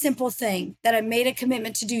one simple thing that I made a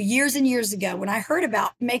commitment to do years and years ago, when I heard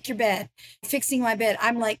about make your bed, fixing my bed,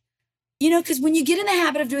 I'm like, because when you get in the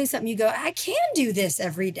habit of doing something, you go, I can do this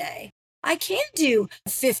every day. I can do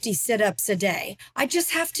 50 sit-ups a day. I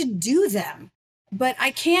just have to do them. But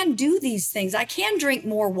I can do these things. I can drink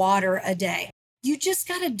more water a day. You just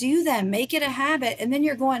got to do them. Make it a habit. And then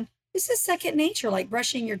you're going, This is second nature, like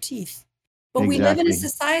brushing your teeth. But we live in a Exactly.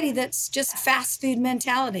 society that's just fast food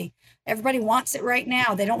mentality. Everybody wants it right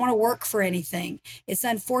now. They don't want to work for anything. It's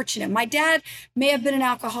unfortunate. My dad may have been an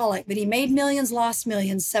alcoholic, but he made millions, lost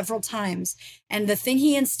millions several times. And the thing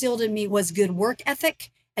he instilled in me was good work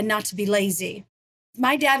ethic and not to be lazy.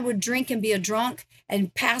 My dad would drink and be a drunk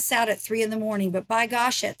and pass out at 3 a.m. But by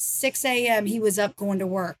gosh, at 6 a.m., he was up going to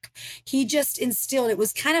work. He just instilled, it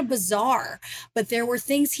was kind of bizarre, but there were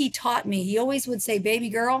things he taught me. He always would say, baby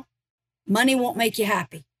girl, money won't make you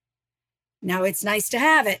happy. Now, it's nice to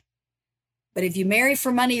have it, but if you marry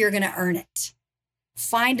for money, you're going to earn it.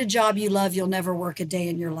 Find a job you love. You'll never work a day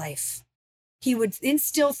in your life. He would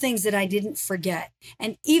instill things that I didn't forget.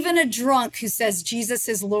 And even a drunk who says Jesus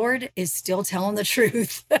is Lord is still telling the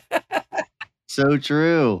truth. So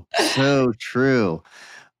true. So true.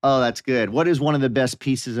 Oh, that's good. What is one of the best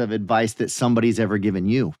pieces of advice that somebody's ever given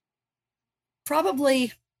you?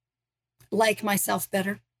 Probably like myself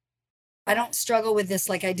better. I don't struggle with this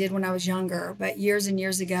like I did when I was younger, but years and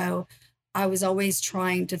years ago, I was always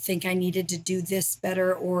trying to think I needed to do this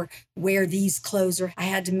better or wear these clothes, or I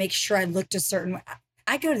had to make sure I looked a certain way.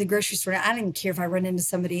 I go to the grocery store. I don't even care if I run into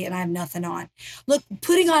somebody and I have nothing on. Look,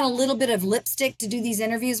 putting on a little bit of lipstick to do these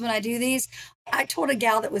interviews when I do these. I told a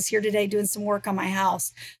gal that was here today doing some work on my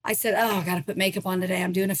house. I said, oh, I got to put makeup on today.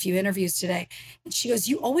 I'm doing a few interviews today. And she goes,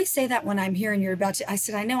 you always say that when I'm here and you're about to. I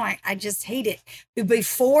said, I know, I just hate it. But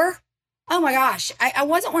before, oh my gosh, I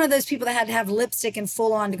wasn't one of those people that had to have lipstick and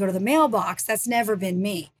full on to go to the mailbox. That's never been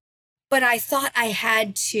me. But I thought I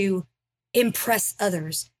had to impress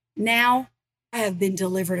others. Now I have been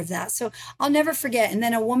delivered of that. So I'll never forget. And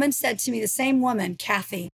then a woman said to me, the same woman,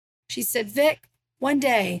 Kathy, she said, Vic, one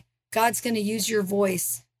day God's going to use your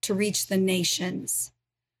voice to reach the nations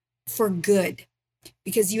for good,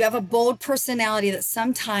 because you have a bold personality that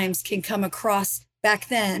sometimes can come across back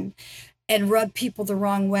then and rub people the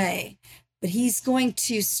wrong way. But he's going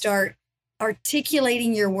to start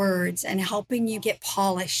articulating your words and helping you get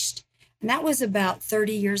polished. And that was about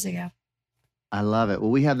 30 years ago. I love it. Well,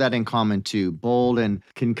 we have that in common too. Bold and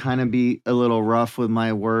can kind of be a little rough with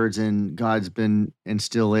my words, and God's been and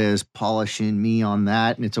still is polishing me on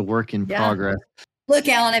that. And it's a work in progress. Look,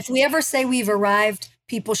 Alan, if we ever say we've arrived,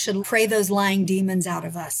 people should pray those lying demons out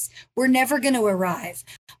of us. We're never going to arrive.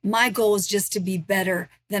 My goal is just to be better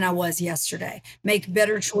than I was yesterday, make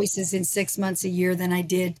better choices in 6 months, a year than I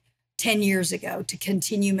did 10 years ago, to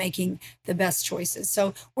continue making the best choices.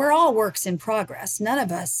 So we're all works in progress. None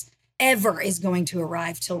of us ever is going to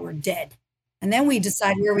arrive till we're dead. And then we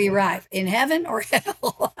decide where we arrive, in heaven or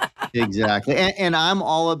hell. Exactly. And I'm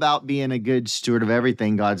all about being a good steward of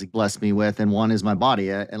everything God's blessed me with. And one is my body.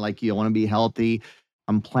 And like you, I want to be healthy.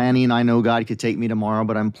 I'm planning, I know God could take me tomorrow,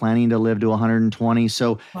 but I'm planning to live to 120.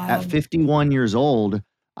 So at 51 years old,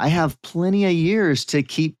 I have plenty of years to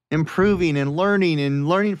keep improving and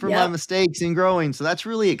learning from my mistakes and growing. So that's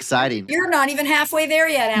really exciting. You're not even halfway there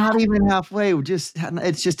yet, Alan. Not even halfway.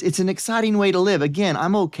 It's an exciting way to live. Again,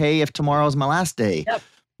 I'm okay if tomorrow's my last day. Yep.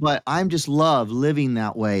 But I'm just love living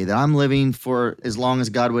that way, that I'm living for as long as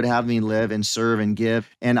God would have me live and serve and give.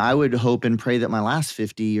 And I would hope and pray that my last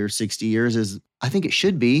 50 or 60 years is, I think it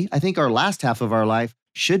should be. I think our last half of our life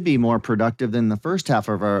should be more productive than the first half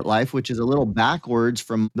of our life, which is a little backwards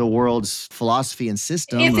from the world's philosophy and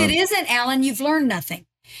system. If it isn't, Alan, you've learned nothing.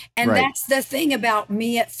 And Right. that's the thing about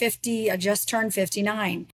me at 50. I just turned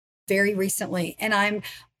 59 very recently. And I'm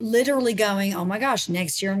literally going, oh my gosh,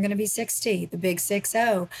 next year I'm going to be 60, the big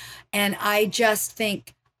 60. And I just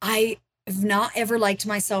think I have not ever liked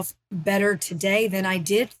myself better today than I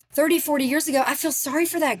did 30, 40 years ago. I feel sorry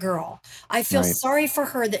for that girl. I feel Right. sorry for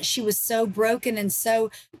her that she was so broken and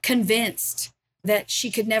so convinced that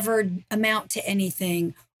she could never amount to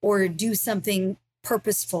anything or do something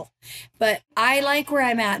purposeful. But I like where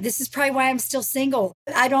I'm at. This is probably why I'm still single.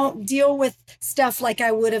 I don't deal with stuff like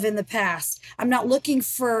I would have in the past. I'm not looking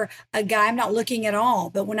for a guy. I'm not looking at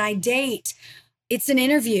all. But when I date, it's an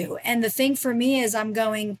interview. And the thing for me is I'm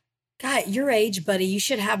going, God, your age, buddy, you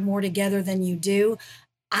should have more together than you do.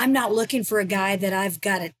 I'm not looking for a guy that I've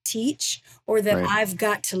got to teach or that Right. I've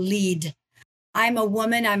got to lead. I'm a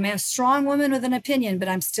woman. I'm a strong woman with an opinion, but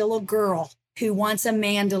I'm still a girl who wants a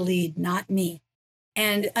man to lead, not me.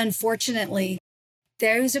 And unfortunately,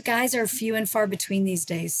 those guys are few and far between these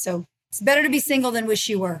days. So it's better to be single than wish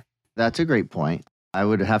you were. That's a great point. I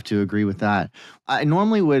would have to agree with that. I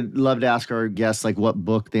normally would love to ask our guests like what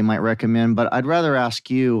book they might recommend, but I'd rather ask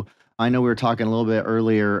you. I know we were talking a little bit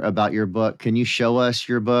earlier about your book. Can you show us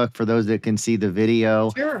your book for those that can see the video?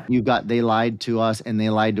 Sure. You've got They Lied to Us and They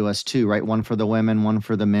Lied to Us Too, right? One for the women, one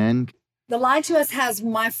for the men. The Lie to Us has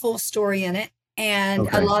my full story in it. and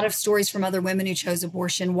a lot of stories from other women who chose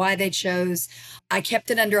abortion, why they chose. I kept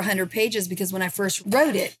it under 100 pages because when I first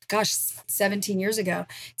wrote it, 17 years ago,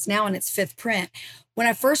 it's now in its 5th print. When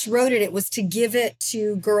I first wrote it, it was to give it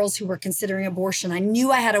to girls who were considering abortion. I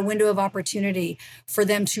knew I had a window of opportunity for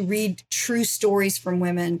them to read true stories from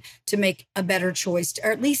women to make a better choice,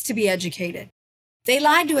 or at least to be educated. They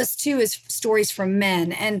lied to us too as stories from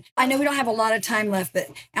men. And I know we don't have a lot of time left, but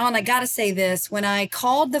Alan, I got to say this. When I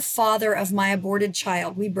called the father of my aborted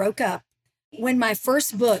child, we broke up. When my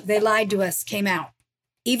first book, They Lied to Us, came out,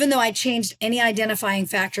 even though I changed any identifying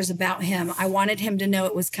factors about him, I wanted him to know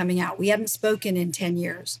it was coming out. We hadn't spoken in 10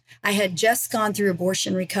 years. I had just gone through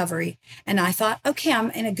abortion recovery, and I thought, okay,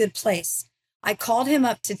 I'm in a good place. I called him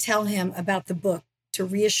up to tell him about the book, to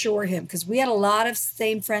reassure him, because we had a lot of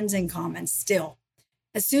same friends in common still.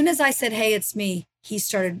 As soon as I said, hey, it's me, he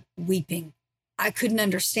started weeping. I couldn't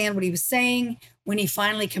understand what he was saying. When he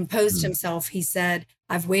finally composed himself, he said,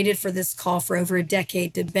 I've waited for this call for over a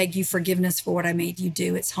decade to beg you forgiveness for what I made you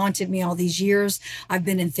do. It's haunted me all these years. I've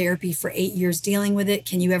been in therapy for 8 years dealing with it.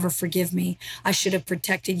 Can you ever forgive me? I should have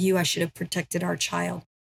protected you. I should have protected our child.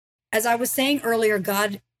 As I was saying earlier,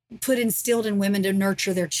 God instilled in women to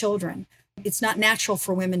nurture their children. It's not natural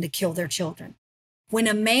for women to kill their children. When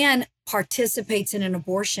a man participates in an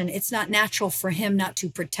abortion, it's not natural for him not to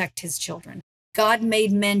protect his children. God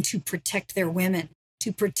made men to protect their women,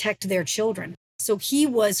 to protect their children. So he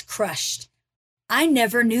was crushed. I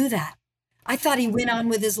never knew that. I thought he went on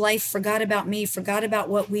with his life, forgot about me, forgot about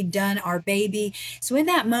what we'd done, our baby. So in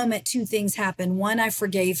that moment, 2 things happened. One, I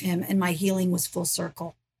forgave him and my healing was full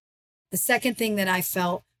circle. The second thing that I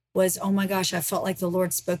felt was, oh my gosh, I felt like the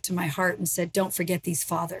Lord spoke to my heart and said, don't forget these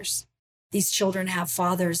fathers. These children have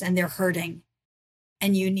fathers and they're hurting.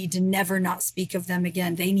 And you need to never not speak of them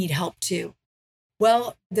again. They need help too.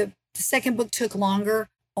 Well, the second book took longer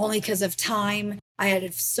only because of time. I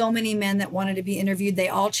had so many men that wanted to be interviewed. They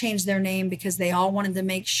all changed their name because they all wanted to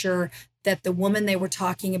make sure that the woman they were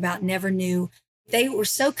talking about never knew. They were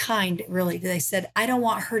so kind, really. They said, I don't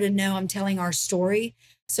want her to know I'm telling our story.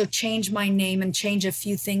 So change my name and change a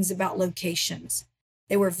few things about locations.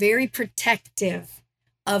 They were very protective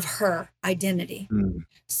of her identity.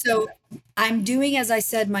 So I'm doing, as I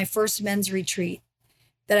said, my first men's retreat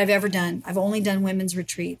that I've ever done. I've only done women's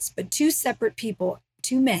retreats, but 2 separate people,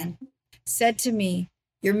 2 men said to me,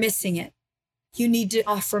 you're missing it. You need to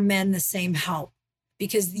offer men the same help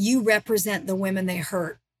because you represent the women they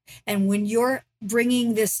hurt. And when you're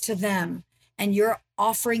bringing this to them and you're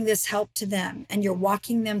offering this help to them and you're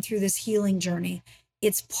walking them through this healing journey,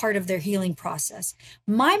 it's part of their healing process.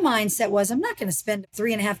 My mindset was, I'm not going to spend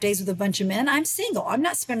 3.5 days with a bunch of men. I'm single. I'm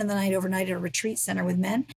not spending the night overnight at a retreat center with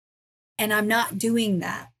men. And I'm not doing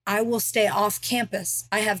that. I will stay off campus.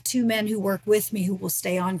 I have 2 men who work with me who will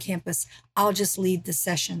stay on campus. I'll just lead the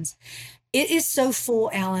sessions. It is so full,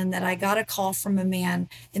 Alan, that I got a call from a man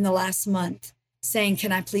in the last month saying,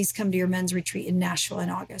 can I please come to your men's retreat in Nashville in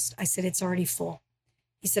August? I said, it's already full.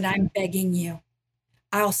 He said, I'm begging you.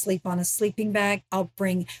 I'll sleep on a sleeping bag. I'll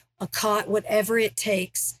bring a cot, whatever it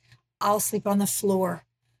takes. I'll sleep on the floor.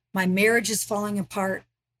 My marriage is falling apart.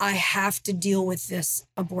 I have to deal with this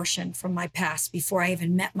abortion from my past before I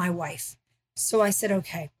even met my wife. So I said,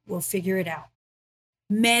 okay, we'll figure it out.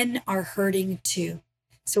 Men are hurting too.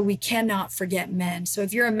 So we cannot forget men. So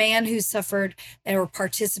if you're a man who suffered or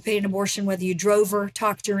participated in abortion, whether you drove her,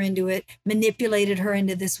 talked her into it, manipulated her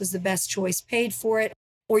into this was the best choice, paid for it,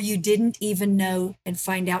 or you didn't even know and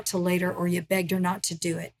find out till later, or you begged her not to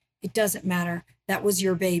do it. It doesn't matter. That was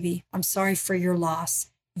your baby. I'm sorry for your loss.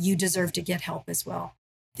 You deserve to get help as well.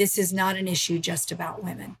 This is not an issue just about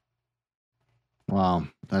women. Wow,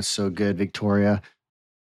 that's so good, Victoria.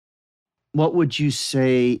 What would you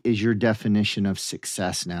say is your definition of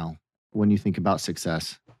success now when you think about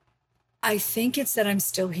success? I think it's that I'm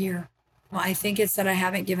still here. I think it's that I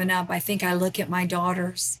haven't given up. I think I look at my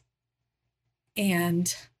daughters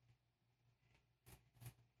and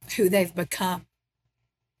who they've become.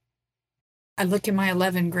 I look at my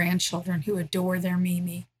 11 grandchildren who adore their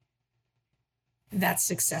Mimi. That's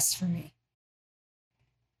success for me.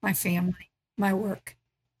 My family, my work.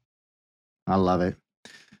 I love it.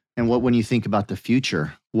 And when you think about the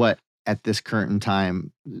future, what at this current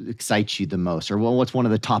time excites you the most? Or what's one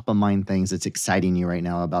of the top of mind things that's exciting you right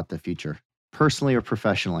now about the future, personally or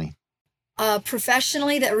professionally?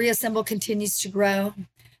 Professionally, that Reassemble continues to grow,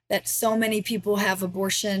 that so many people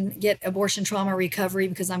get abortion trauma recovery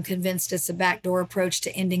because I'm convinced it's a backdoor approach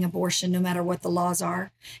to ending abortion, no matter what the laws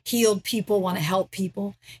are. Healed people want to help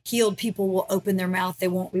people. Healed people will open their mouth. They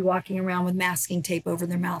won't be walking around with masking tape over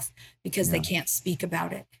their mouth because they can't speak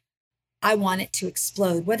about it. I want it to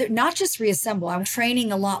explode, whether not just reassemble. I'm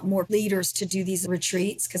training a lot more leaders to do these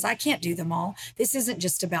retreats because I can't do them all. This isn't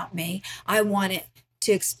just about me. I want it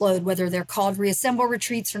to explode, whether they're called reassemble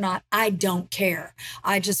retreats or not. I don't care.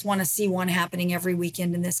 I just want to see one happening every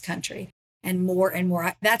weekend in this country and more and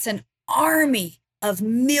more. That's an army of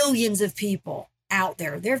millions of people out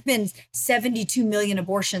there. There have been 72 million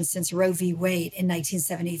abortions since Roe v. Wade in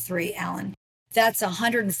 1973, Alan. That's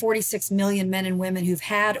 146 million men and women who've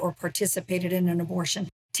had or participated in an abortion.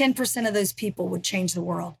 10% of those people would change the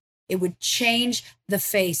world. It would change the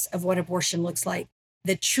face of what abortion looks like.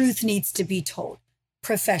 The truth needs to be told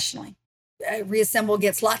professionally. Reassemble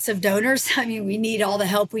gets lots of donors. I mean, we need all the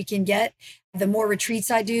help we can get. The more retreats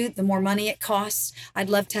I do, the more money it costs. I'd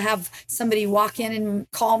love to have somebody walk in and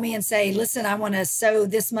call me and say, listen, I want to sow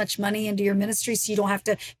this much money into your ministry so you don't have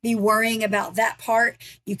to be worrying about that part.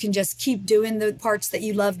 You can just keep doing the parts that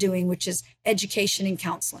you love doing, which is education and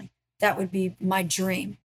counseling. That would be my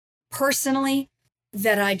dream. Personally,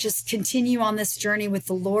 that I just continue on this journey with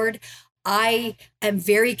the Lord. I am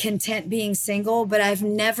very content being single, but I've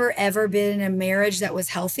never, ever been in a marriage that was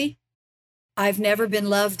healthy. I've never been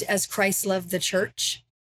loved as Christ loved the church.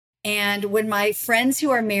 And when my friends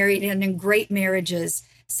who are married and in great marriages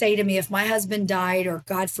say to me, if my husband died or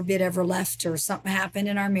God forbid ever left or something happened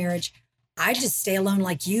in our marriage, I just stay alone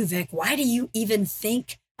like you, Vic. Why do you even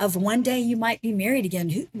think of one day you might be married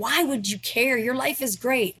again? Why would you care? Your life is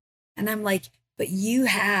great. And I'm like, but you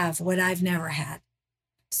have what I've never had.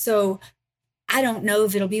 So I don't know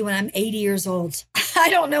if it'll be when I'm 80 years old. I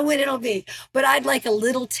don't know when it'll be, but I'd like a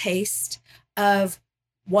little taste of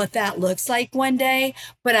what that looks like one day.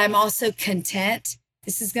 But I'm also content.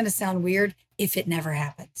 This is going to sound weird if it never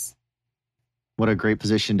happens. What a great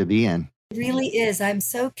position to be in. It really is. I'm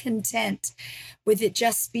so content with it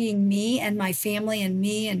just being me and my family and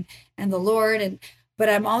me and the Lord. But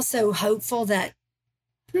I'm also hopeful that,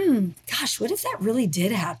 gosh, what if that really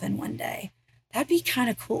did happen one day? That'd be kind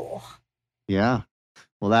of cool. Yeah.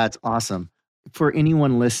 Well, that's awesome. For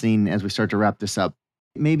anyone listening, as we start to wrap this up,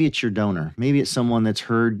 maybe it's your donor. Maybe it's someone that's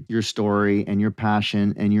heard your story and your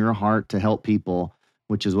passion and your heart to help people,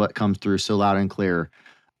 which is what comes through so loud and clear.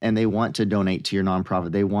 And they want to donate to your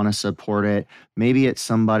nonprofit. They want to support it. Maybe it's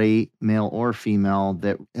somebody, male or female,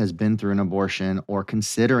 that has been through an abortion or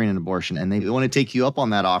considering an abortion, and they want to take you up on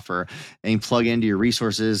that offer and plug into your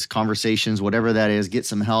resources, conversations, whatever that is, get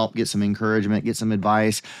some help, get some encouragement, get some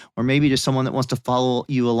advice, or maybe just someone that wants to follow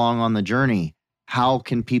you along on the journey. How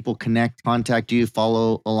can people connect, contact you,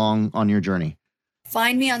 follow along on your journey?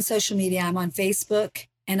 Find me on social media. I'm on Facebook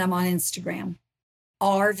and I'm on Instagram.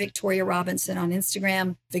 Victoria Robinson on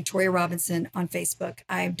Instagram, Victoria Robinson on Facebook.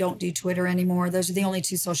 I don't do Twitter anymore. Those are the only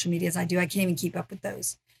two social medias I do. I can't even keep up with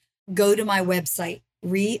those. Go to my website,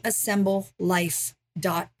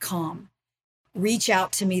 reassemblelife.com. Reach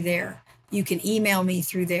out to me there. You can email me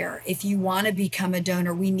through there. If you want to become a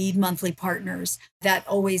donor, we need monthly partners. That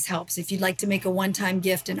always helps. If you'd like to make a one-time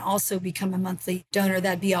gift and also become a monthly donor,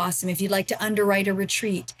 that'd be awesome. If you'd like to underwrite a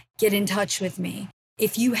retreat, get in touch with me.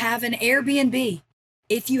 If you have an Airbnb,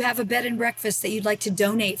 if you have a bed and breakfast that you'd like to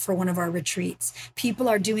donate for one of our retreats, people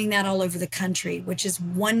are doing that all over the country, which is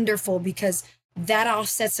wonderful because that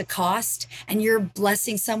offsets a cost and you're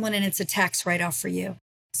blessing someone and it's a tax write-off for you.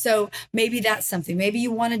 So maybe that's something. Maybe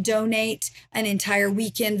you want to donate an entire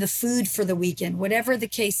weekend, the food for the weekend, whatever the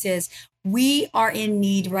case is. We are in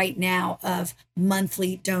need right now of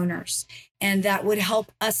monthly donors, and that would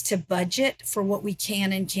help us to budget for what we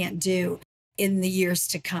can and can't do in the years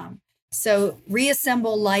to come. So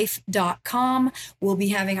reassemblelife.com. We'll be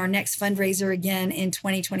having our next fundraiser again in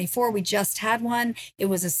 2024. We just had one. It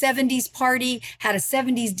was a 70s party, had a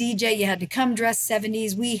 70s DJ. You had to come dressed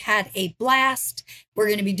 70s. We had a blast. We're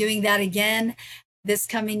going to be doing that again this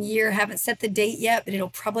coming year. Haven't set the date yet, but it'll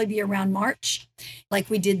probably be around March like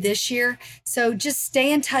we did this year. So just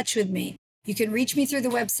stay in touch with me. You can reach me through the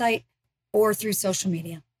website or through social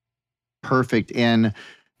media. Perfect. And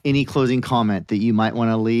any closing comment that you might want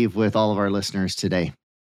to leave with all of our listeners today?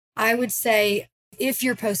 I would say, if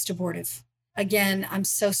you're post-abortive, again, I'm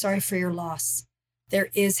so sorry for your loss. There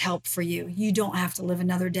is help for you. You don't have to live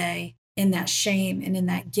another day in that shame and in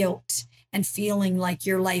that guilt and feeling like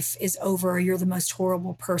your life is over or you're the most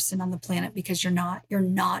horrible person on the planet, because you're not. You're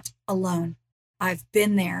not alone. I've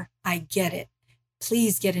been there. I get it.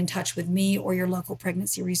 Please get in touch with me or your local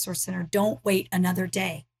pregnancy resource center. Don't wait another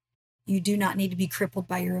day. You do not need to be crippled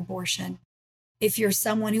by your abortion. If you're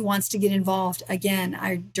someone who wants to get involved, again,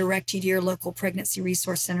 I direct you to your local pregnancy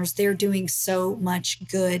resource centers. They're doing so much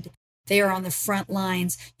good. They are on the front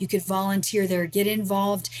lines. You could volunteer there, get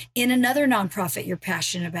involved in another nonprofit you're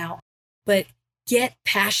passionate about. But get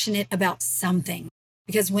passionate about something,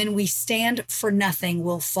 because when we stand for nothing,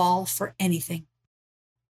 we'll fall for anything.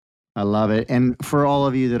 I love it. And for all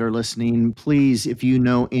of you that are listening, please, if you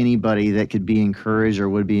know anybody that could be encouraged or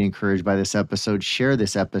would be encouraged by this episode, share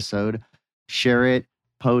this episode, share it,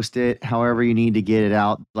 post it, however you need to get it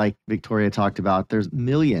out. Like Victoria talked about, there's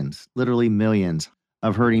millions, literally millions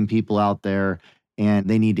of hurting people out there, and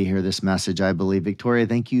they need to hear this message, I believe. Victoria,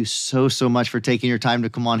 thank you so much for taking your time to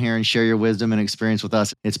come on here and share your wisdom and experience with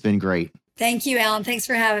us. It's been great. Thank you, Alan. Thanks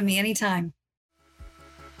for having me anytime.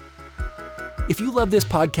 If you love this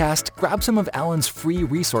podcast, grab some of Alan's free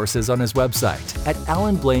resources on his website at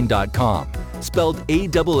alanblain.com, spelled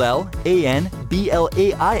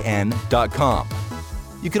ALLANBLAIN.com.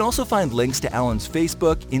 You can also find links to Alan's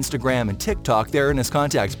Facebook, Instagram, and TikTok there in his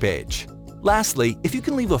contacts page. Lastly, if you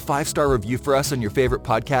can leave a 5-star review for us on your favorite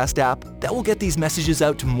podcast app, that will get these messages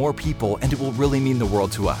out to more people, and it will really mean the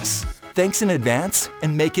world to us. Thanks in advance,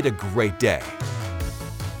 and make it a great day.